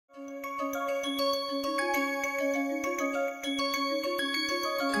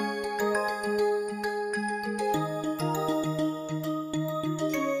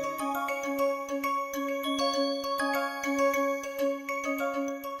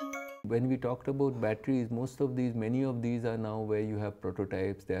when we talked about batteries, many of these are now where you have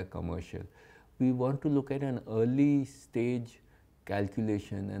prototypes, they are commercial. We want to look at an early stage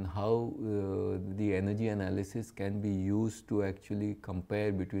calculation and how the energy analysis can be used to actually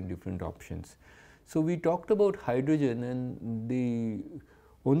compare between different options. So we talked about hydrogen, and the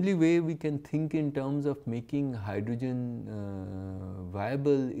only way we can think in terms of making hydrogen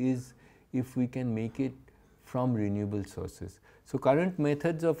viable is if we can make it from renewable sources. So current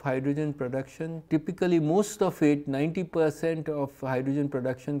methods of hydrogen production, typically most of it, 90% of hydrogen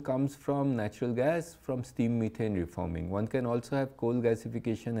production comes from natural gas, from steam methane reforming. One can also have coal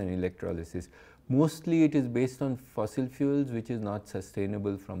gasification and electrolysis. Mostly it is based on fossil fuels, which is not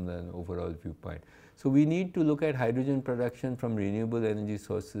sustainable from the overall viewpoint. So we need to look at hydrogen production from renewable energy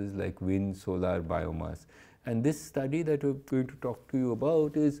sources like wind, solar, biomass. And this study that we're going to talk to you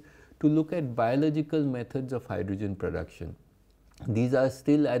about is to look at biological methods of hydrogen production. These are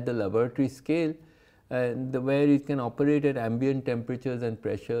still at the laboratory scale, and where it can operate at ambient temperatures and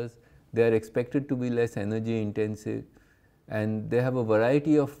pressures. They are expected to be less energy intensive, and they have a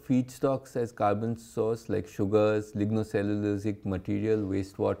variety of feedstocks as carbon source like sugars, lignocellulosic material,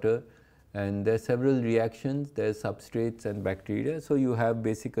 wastewater, and there are several reactions, there are substrates and bacteria. So you have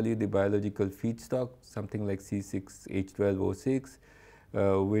basically the biological feedstock, something like C6H12O6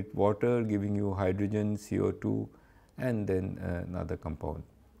 with water giving you hydrogen, CO2, and then another compound.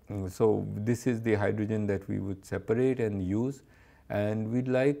 So this is the hydrogen that we would separate and use, and we'd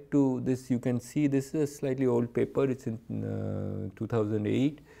like to, this you can see, this is a slightly old paper, it's in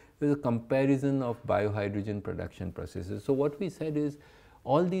 2008, there's a comparison of biohydrogen production processes. So what we said is,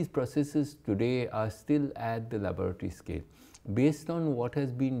 all these processes today are still at the laboratory scale. Based on what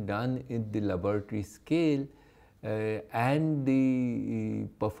has been done in the laboratory scale and the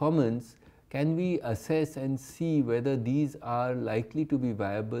performance, can we assess and see whether these are likely to be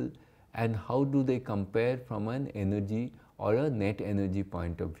viable, and how do they compare from an energy or a net energy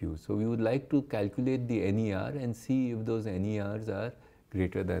point of view. So we would like to calculate the NER and see if those NERs are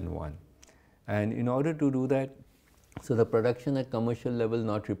greater than 1. And in order to do that, so the production at commercial level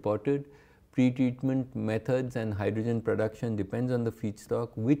not reported, pre-treatment methods and hydrogen production depends on the feedstock,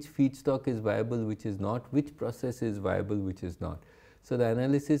 which feedstock is viable, which is not, which process is viable, which is not. So the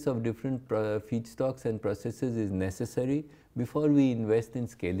analysis of different feedstocks and processes is necessary before we invest in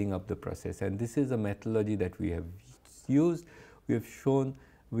scaling up the process, and this is a methodology that we have used. We have shown,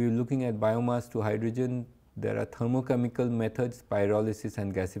 we are looking at biomass to hydrogen. There are thermochemical methods, pyrolysis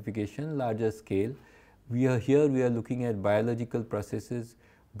and gasification, larger scale. We are looking at biological processes,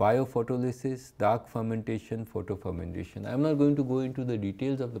 biophotolysis, dark fermentation, photofermentation. I am not going to go into the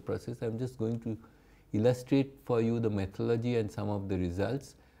details of the process, I am just going to illustrate for you the methodology and some of the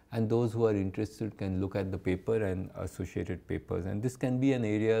results, and those who are interested can look at the paper and associated papers. And this can be an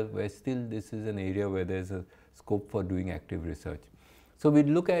area where still this is an area where there is a scope for doing active research. So we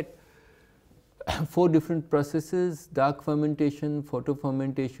look at 4 different processes: dark fermentation,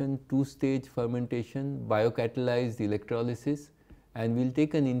 photofermentation, 2-stage fermentation, biocatalyzed electrolysis, and we will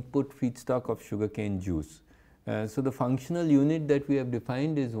take an input feedstock of sugarcane juice. So the functional unit that we have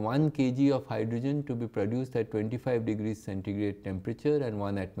defined is 1 kg of hydrogen to be produced at 25 degrees centigrade temperature and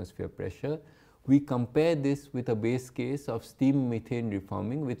 1 atmosphere pressure. We compare this with a base case of steam methane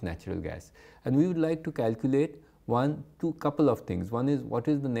reforming with natural gas, and we would like to calculate couple of things. One is, what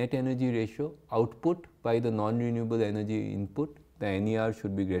is the net energy ratio output by the non-renewable energy input, the NER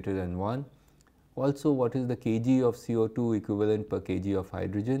should be greater than 1. Also, what is the kg of CO2 equivalent per kg of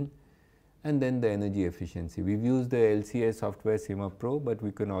hydrogen, and then the energy efficiency. We have used the LCA software SIMA-Pro, but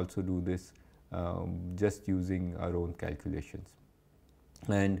we can also do this just using our own calculations.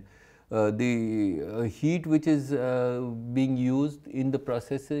 And the heat which is being used in the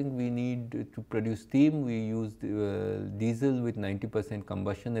processing, we need to produce steam. We use diesel with 90%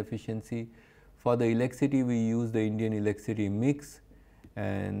 combustion efficiency. For the electricity, we use the Indian electricity mix,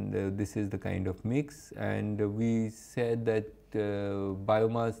 and this is the kind of mix. And we said that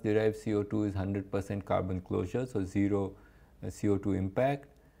biomass derived CO2 is 100% carbon closure, so 0 CO2 impact.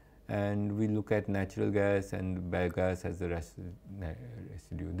 And we look at natural gas and biogas as the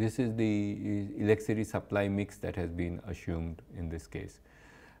residue. This is the electricity supply mix that has been assumed in this case.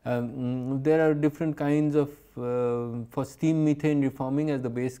 There are different kinds of, for steam methane reforming as the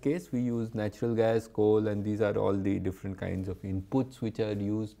base case, we use natural gas, coal, and these are all the different kinds of inputs which are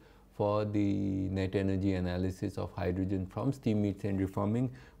used for the net energy analysis of hydrogen from steam methane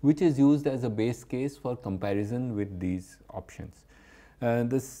reforming, which is used as a base case for comparison with these options.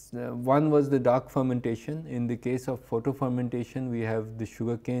 This one was the dark fermentation. In the case of photofermentation, we have the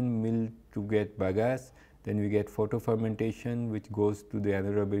sugarcane milled to get bagasse, Then we get photofermentation, which goes to the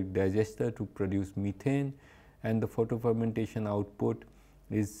anaerobic digester to produce methane, and the photofermentation output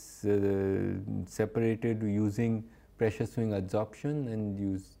is separated using pressure swing adsorption,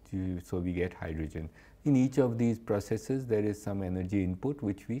 and so we get hydrogen. In each of these processes there is some energy input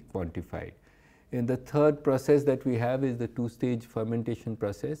which we quantified. And the third process that we have is the two-stage fermentation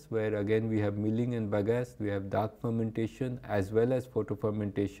process, where again we have milling and bagasse, we have dark fermentation as well as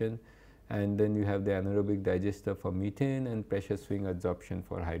photofermentation, and then you have the anaerobic digester for methane and pressure swing adsorption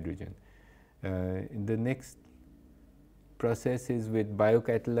for hydrogen. In the next process is with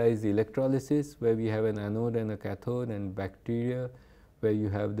biocatalyzed electrolysis, where we have an anode and a cathode, and bacteria, where you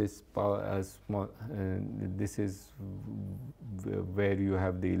have this power this is where you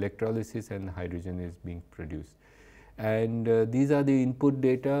have the electrolysis and hydrogen is being produced. And these are the input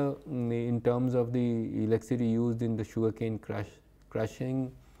data in terms of the electricity used in the sugarcane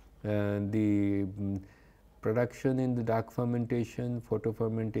crushing, the production in the dark fermentation,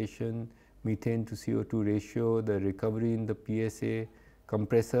 photofermentation, methane to CO2 ratio, the recovery in the PSA.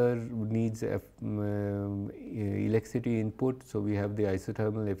 Compressor needs electricity input, so we have the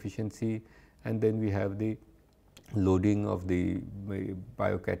isothermal efficiency, and then we have the loading of the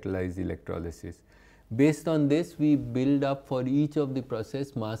biocatalyzed electrolysis. Based on this, we build up for each of the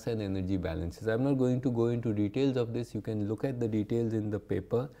process mass and energy balances. I am not going to go into details of this, you can look at the details in the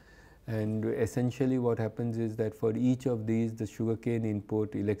paper, and essentially what happens is that for each of these, the sugarcane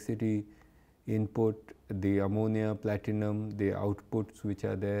input, electricity input, the ammonia, platinum, the outputs which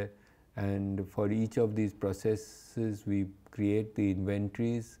are there, and for each of these processes we create the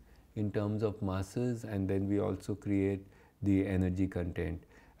inventories in terms of masses, and then we also create the energy content.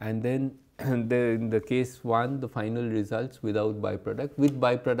 And then in the case 1, the final results without byproduct. With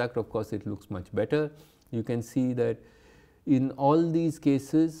byproduct, of course, it looks much better. You can see that in all these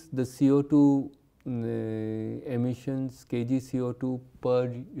cases the CO2 emissions, kg CO2 per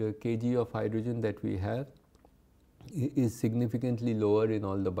kg of hydrogen that we have is significantly lower in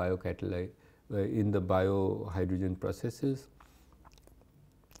all the in the biohydrogen processes.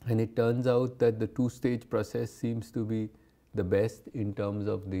 And it turns out that the two-stage process seems to be the best in terms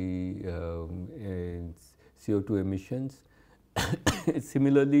of the CO2 emissions.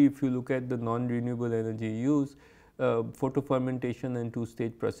 Similarly, if you look at the non-renewable energy use, photofermentation and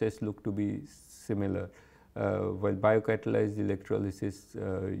two-stage process look to be similar, while biocatalyzed electrolysis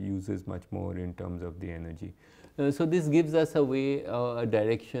uses much more in terms of the energy. So this gives us a way, a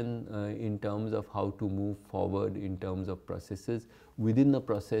direction in terms of how to move forward in terms of processes. Within the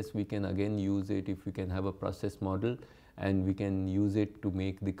process, we can again use it if we can have a process model, and we can use it to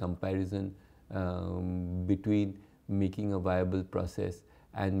make the comparison between making a viable process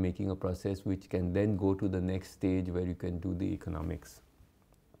and making a process which can then go to the next stage where you can do the economics.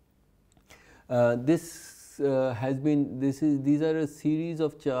 These are a series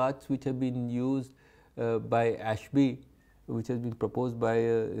of charts which have been used by Ashby, which has been proposed by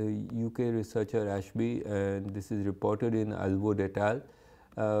a UK researcher Ashby, and this is reported in Alvord et al.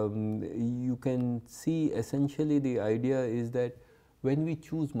 You can see essentially the idea is that when we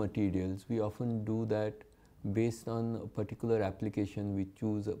choose materials, we often do that based on a particular application. We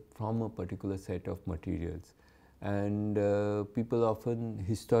choose from a particular set of materials, and people often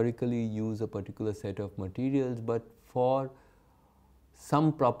historically use a particular set of materials, but for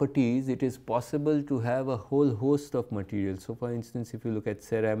some properties it is possible to have a whole host of materials. So for instance, if you look at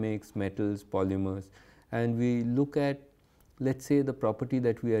ceramics, metals, polymers, and we look at, let's say, the property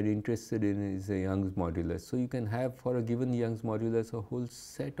that we are interested in is a Young's modulus. So you can have for a given Young's modulus a whole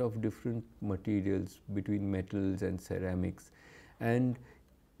set of different materials between metals and ceramics, and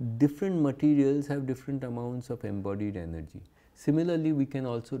different materials have different amounts of embodied energy. Similarly, we can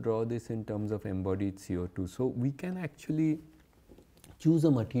also draw this in terms of embodied CO2. So we can actually choose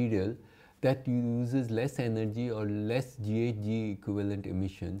a material that uses less energy or less GHG equivalent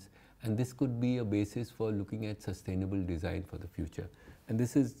emissions, and this could be a basis for looking at sustainable design for the future. And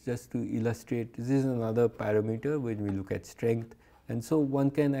this is just to illustrate, this is another parameter when we look at strength, and so one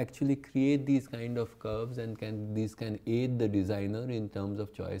can actually create these kind of curves, and these can aid the designer in terms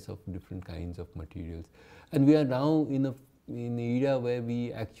of choice of different kinds of materials. And we are now in an era where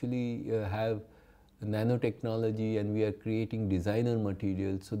we actually have nanotechnology, and we are creating designer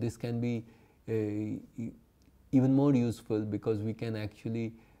materials. So this can be even more useful, because we can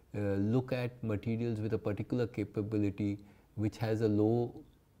actually look at materials with a particular capability which has a low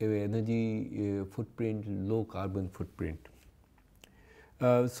energy footprint, low carbon footprint.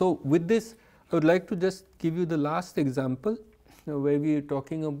 So with this, I would like to just give you the last example where we are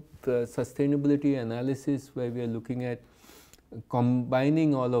talking of sustainability analysis, where we are looking at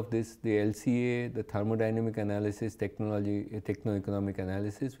combining all of this, the LCA, the thermodynamic analysis, techno-economic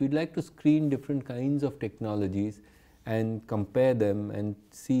analysis, we'd like to screen different kinds of technologies and compare them and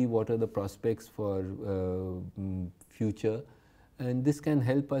see what are the prospects for future, and this can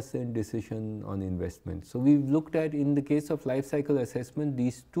help us in decision on investment. So, we've looked at, in the case of life cycle assessment,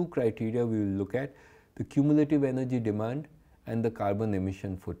 these two criteria we will look at: the cumulative energy demand and the carbon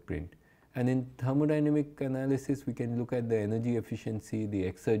emission footprint. And in thermodynamic analysis, we can look at the energy efficiency,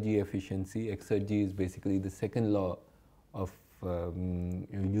 the exergy efficiency. Exergy is basically the second law of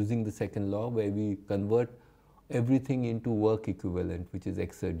using the second law, where we convert everything into work equivalent, which is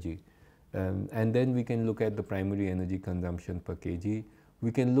exergy. And then we can look at the primary energy consumption per kg.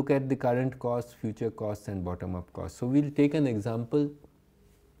 We can look at the current costs, future costs, and bottom up costs. So, we will take an example.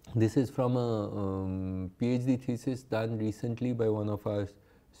 This is from a PhD thesis done recently by one of our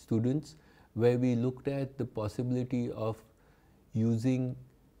students, where we looked at the possibility of using,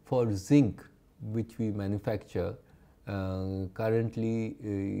 for zinc, which we manufacture currently,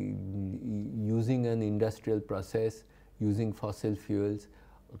 using an industrial process, using fossil fuels,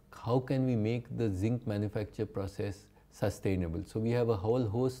 how can we make the zinc manufacture process sustainable. So, we have a whole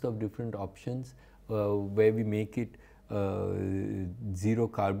host of different options where we make it zero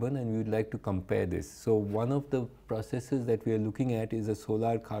carbon, and we would like to compare this. So, one of the processes that we are looking at is a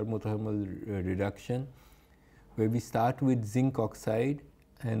solar carbothermal reduction, where we start with zinc oxide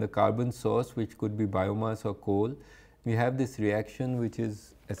and a carbon source, which could be biomass or coal. We have this reaction, which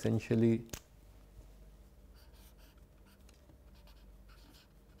is essentially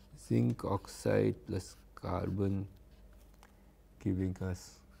zinc oxide plus carbon, giving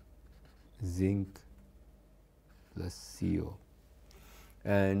us zinc plus CO.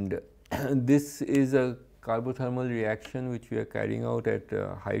 And this is a carbothermal reaction which we are carrying out at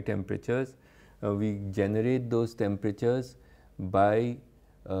high temperatures. We generate those temperatures by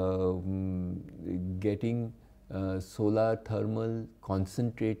getting solar thermal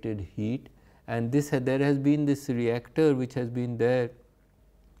concentrated heat, and there has been this reactor which has been there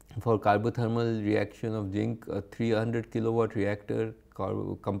for carbothermal reaction of zinc, a 300 kilowatt reactor,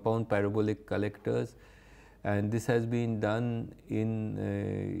 compound parabolic collectors, and this has been done in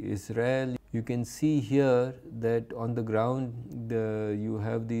Israel. You can see here that on the ground you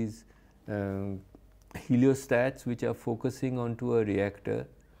have these heliostats which are focusing onto a reactor,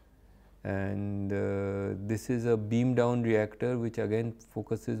 and this is a beam down reactor which again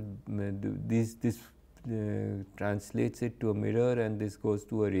focuses, this translates it to a mirror, and this goes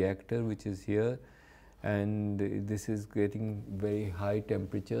to a reactor which is here, and this is getting very high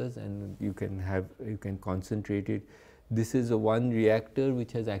temperatures, and you can concentrate it. This is a one reactor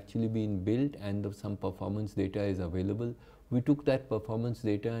which has actually been built, and some performance data is available. We took that performance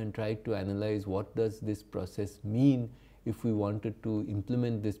data and tried to analyze what does this process mean if we wanted to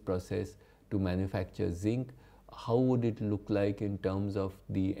implement this process to manufacture zinc. How would it look like in terms of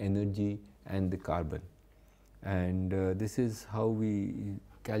the energy and the carbon? And this is how we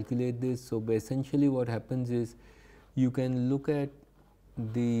calculate this. So, essentially what happens is, you can look at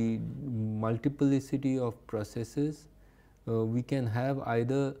the multiplicity of processes. We can have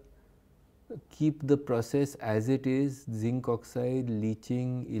either keep the process as it is, zinc oxide,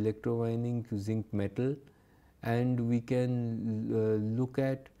 leaching, electromining to zinc metal, and we can look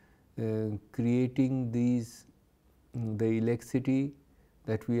at creating these, the electricity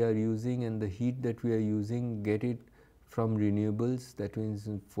that we are using and the heat that we are using, get it from renewables, that means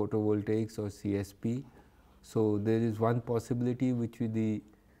photovoltaics or CSP. So, there is one possibility, which the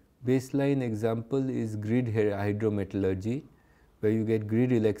baseline example is grid hydrometallurgy, where you get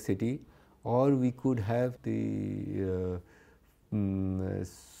grid electricity, or we could have the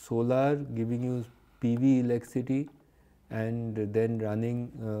solar giving you PV electricity and then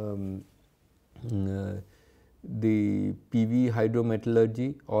running the PV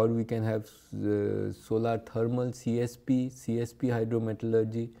hydrometallurgy, or we can have solar thermal CSP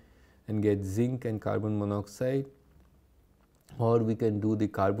hydrometallurgy and get zinc and carbon monoxide, or we can do the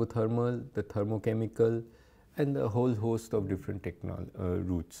carbothermal, the thermochemical, and a whole host of different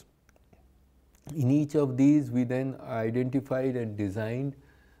routes. In each of these, we then identified and designed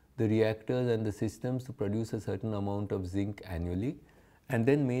the reactors and the systems to produce a certain amount of zinc annually, and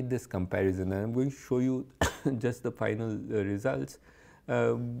then made this comparison. And I am going to show you just the final results.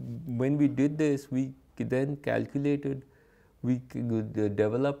 When we did this, we then calculated, we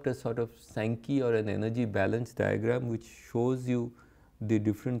developed a sort of Sankey or an energy balance diagram, which shows you the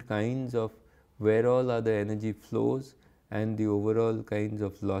different kinds of where all are the energy flows and the overall kinds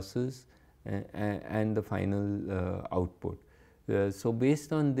of losses and the final output. So,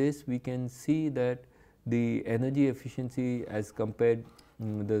 based on this, we can see that the energy efficiency as compared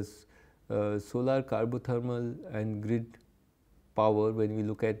the solar carbothermal and grid power. When we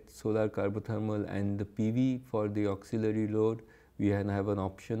look at solar carbothermal and the PV for the auxiliary load, we have an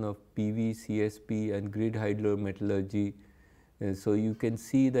option of PV, CSP and grid hydrometallurgy. So you can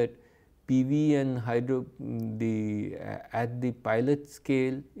see that PV and hydro, at the pilot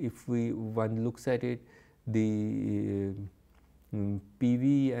scale, if one looks at it, the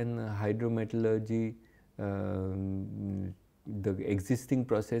PV and hydrometallurgy, the existing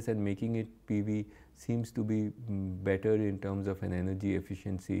process and making it PV seems to be better in terms of an energy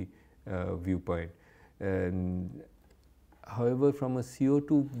efficiency viewpoint. And however, from a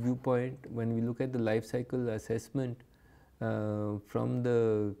CO2 viewpoint, when we look at the life cycle assessment from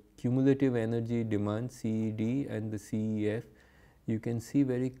the cumulative energy demand CED and the CEF, you can see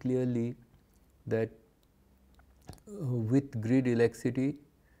very clearly that with grid electricity,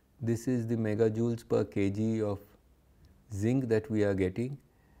 this is the megajoules per kg of zinc that we are getting,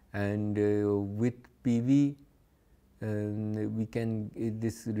 and with PV we can,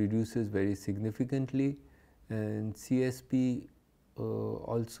 this reduces very significantly, and CSP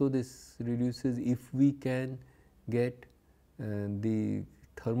also this reduces if we can get the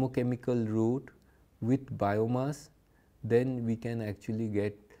thermochemical route with biomass, then we can actually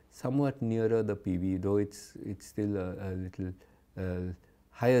get somewhat nearer the PV, though it's still a little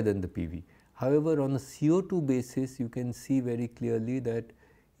higher than the PV. However, on a CO2 basis, you can see very clearly that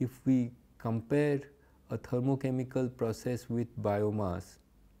if we compare a thermochemical process with biomass,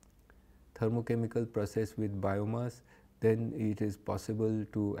 then it is possible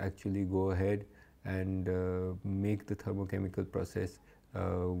to actually go ahead and make the thermochemical process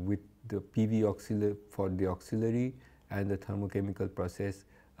with the PV auxiliary for the auxiliary, and the thermochemical process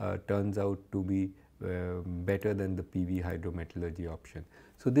turns out to be better than the PV hydrometallurgy option.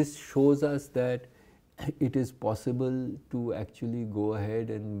 So this shows us that it is possible to actually go ahead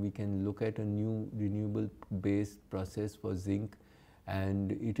and we can look at a new renewable based process for zinc,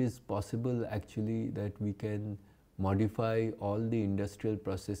 and it is possible actually that we can modify all the industrial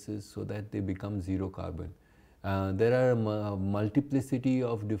processes so that they become zero carbon. There are a multiplicity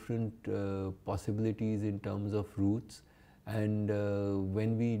of different possibilities in terms of routes, and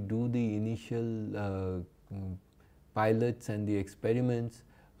when we do the initial pilots and the experiments,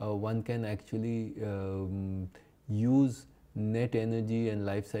 one can actually use net energy and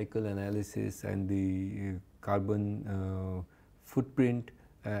life cycle analysis and the carbon footprint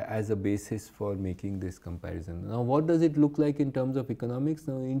as a basis for making this comparison. Now, what does it look like in terms of economics?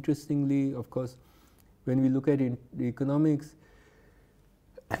 Now, interestingly, of course, when we look at the economics,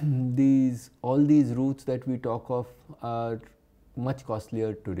 all these routes that we talk of are much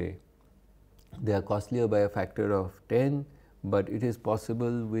costlier today. They are costlier by a factor of 10, but it is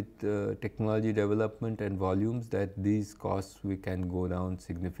possible with technology development and volumes that these costs we can go down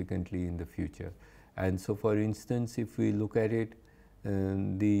significantly in the future. And so, for instance, if we look at it,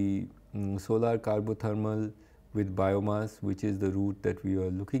 the solar carbothermal with biomass, which is the route that we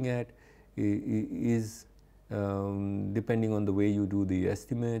are looking at, is depending on the way you do the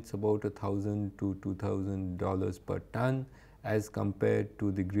estimates, about $1,000 to $2,000 per ton, as compared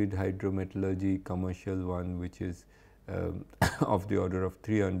to the grid hydrometallurgy commercial one, which is of the order of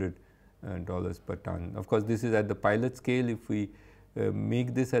 $300 per ton. Of course, this is at the pilot scale. If we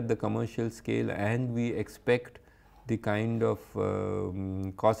make this at the commercial scale and we expect the kind of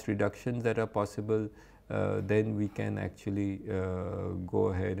cost reductions that are possible, then we can actually go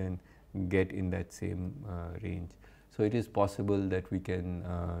ahead and get in that same range. So, it is possible that we can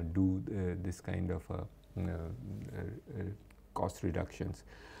do this kind of cost reductions.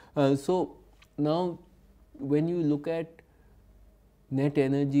 So, now when you look at net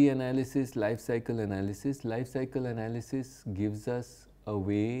energy analysis, life cycle analysis gives us a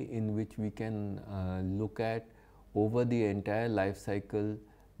way in which we can look at over the entire life cycle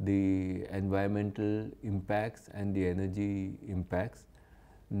the environmental impacts and the energy impacts.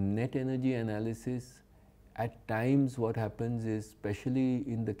 Net energy analysis, at times what happens is, especially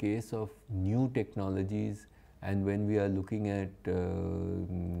in the case of new technologies, and when we are looking at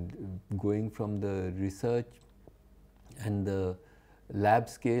going from the research and the lab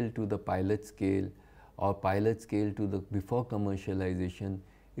scale to the pilot scale, or pilot scale to the before commercialization,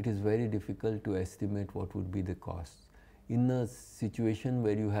 it is very difficult to estimate what would be the costs. In a situation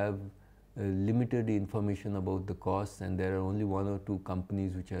where you have limited information about the costs and there are only one or two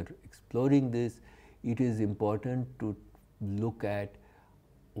companies which are exploring this, it is important to look at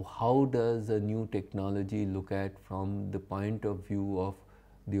how does a new technology look at from the point of view of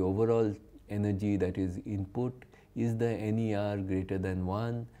the overall energy that is input. Is the NER greater than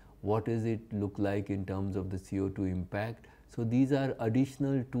 1, what does it look like in terms of the CO2 impact. So these are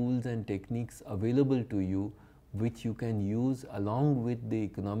additional tools and techniques available to you which you can use along with the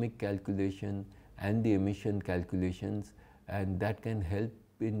economic calculation and the emission calculations, and that can help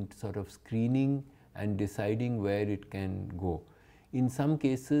in sort of screening and deciding where it can go. In some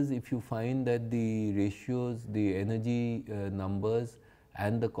cases, if you find that the ratios, the energy numbers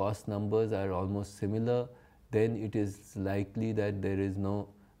and the cost numbers are almost similar, then it is likely that there is not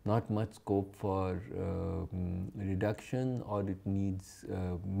much scope for reduction, or it needs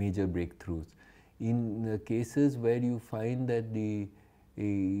major breakthroughs. In cases where you find that the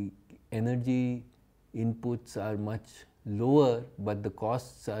energy inputs are much lower but the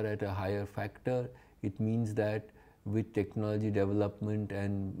costs are at a higher factor, it means that with technology development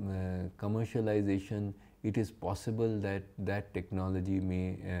and commercialization, it is possible that that technology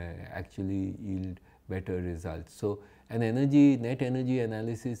may actually yield better results. So an net energy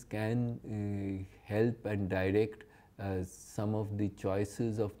analysis can help and direct some of the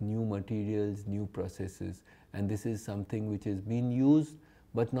choices of new materials, new processes, and this is something which has been used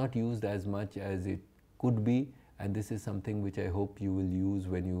but not used as much as it could be, and this is something which I hope you will use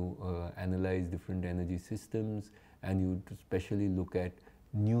when you analyze different energy systems, and you especially look at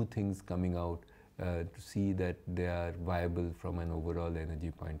new things coming out to see that they are viable from an overall energy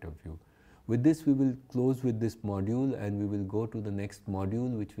point of view. With this, we will close with this module, and we will go to the next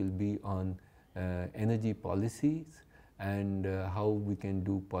module, which will be on energy policies and how we can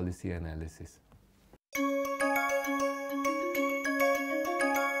do policy analysis.